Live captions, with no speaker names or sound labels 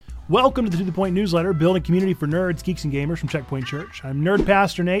Welcome to the To The Point newsletter, building community for nerds, geeks, and gamers from Checkpoint Church. I'm Nerd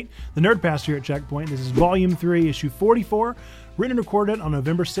Pastor Nate, the Nerd Pastor here at Checkpoint. This is Volume 3, Issue 44, written and recorded on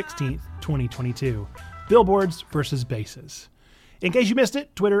November 16th, 2022. Billboards versus bases. In case you missed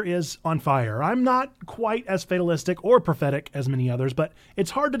it, Twitter is on fire. I'm not quite as fatalistic or prophetic as many others, but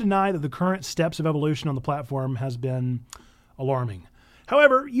it's hard to deny that the current steps of evolution on the platform has been alarming.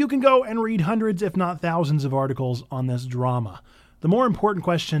 However, you can go and read hundreds, if not thousands, of articles on this drama. The more important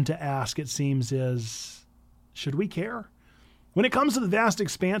question to ask, it seems, is, should we care? When it comes to the vast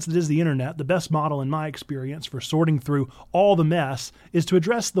expanse that is the internet, the best model in my experience for sorting through all the mess is to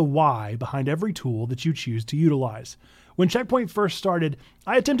address the why behind every tool that you choose to utilize. When Checkpoint first started,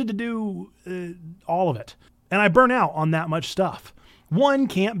 I attempted to do all of it, and I burn out on that much stuff. One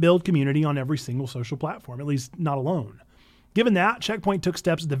can't build community on every single social platform, at least not alone. Given that, Checkpoint took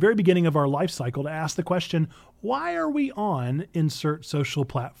steps at the very beginning of our life cycle to ask the question, why are we on insert social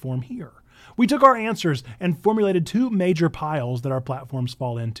platform here? We took our answers and formulated two major piles that our platforms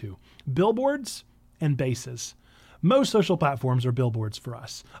fall into: billboards and bases. Most social platforms are billboards for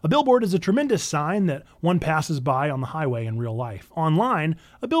us. A billboard is a tremendous sign that one passes by on the highway in real life. Online,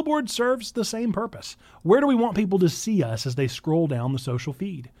 a billboard serves the same purpose. Where do we want people to see us as they scroll down the social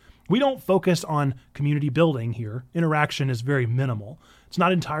feed? We don't focus on community building here. Interaction is very minimal. It's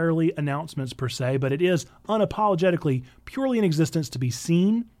not entirely announcements per se, but it is unapologetically purely in existence to be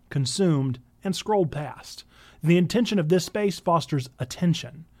seen, consumed, and scrolled past. The intention of this space fosters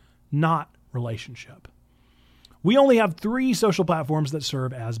attention, not relationship. We only have 3 social platforms that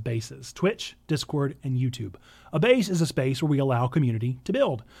serve as bases: Twitch, Discord, and YouTube. A base is a space where we allow community to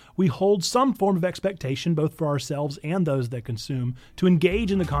build. We hold some form of expectation, both for ourselves and those that consume, to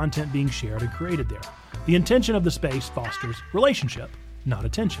engage in the content being shared and created there. The intention of the space fosters relationship, not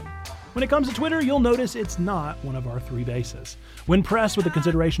attention. When it comes to Twitter, you'll notice it's not one of our 3 bases. When pressed with the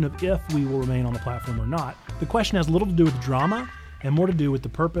consideration of if we will remain on the platform or not, the question has little to do with drama and more to do with the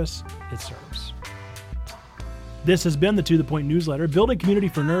purpose it serves. This has been the To The Point newsletter, building community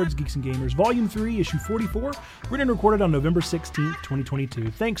for nerds, geeks, and gamers, Volume 3, Issue 44, written and recorded on November 16th,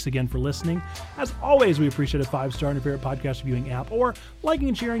 2022. Thanks again for listening. As always, we appreciate a 5-star on your favorite podcast reviewing app, or liking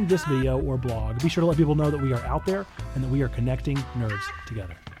and sharing this video or blog. Be sure to let people know that we are out there and that we are connecting nerds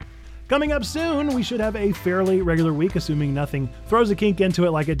together. Coming up soon, we should have a fairly regular week, assuming nothing throws a kink into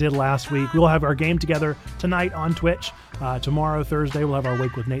it like it did last week. We'll have our game together tonight on Twitch. Tomorrow, Thursday, we'll have our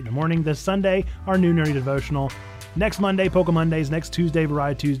Wake with Nate in the morning. This Sunday, our new Nerdy Devotional. Next Monday, Poke Mondays. Next Tuesday,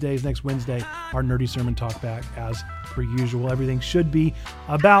 Variety Tuesdays. Next Wednesday, our Nerdy Sermon Talk back as per usual. Everything should be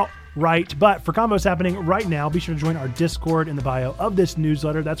about right. But for combos happening right now, be sure to join our Discord in the bio of this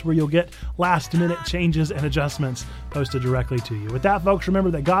newsletter. That's where you'll get last-minute changes and adjustments posted directly to you. With that, folks,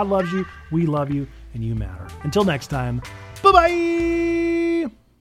 remember that God loves you, we love you, and you matter. Until next time, bye-bye!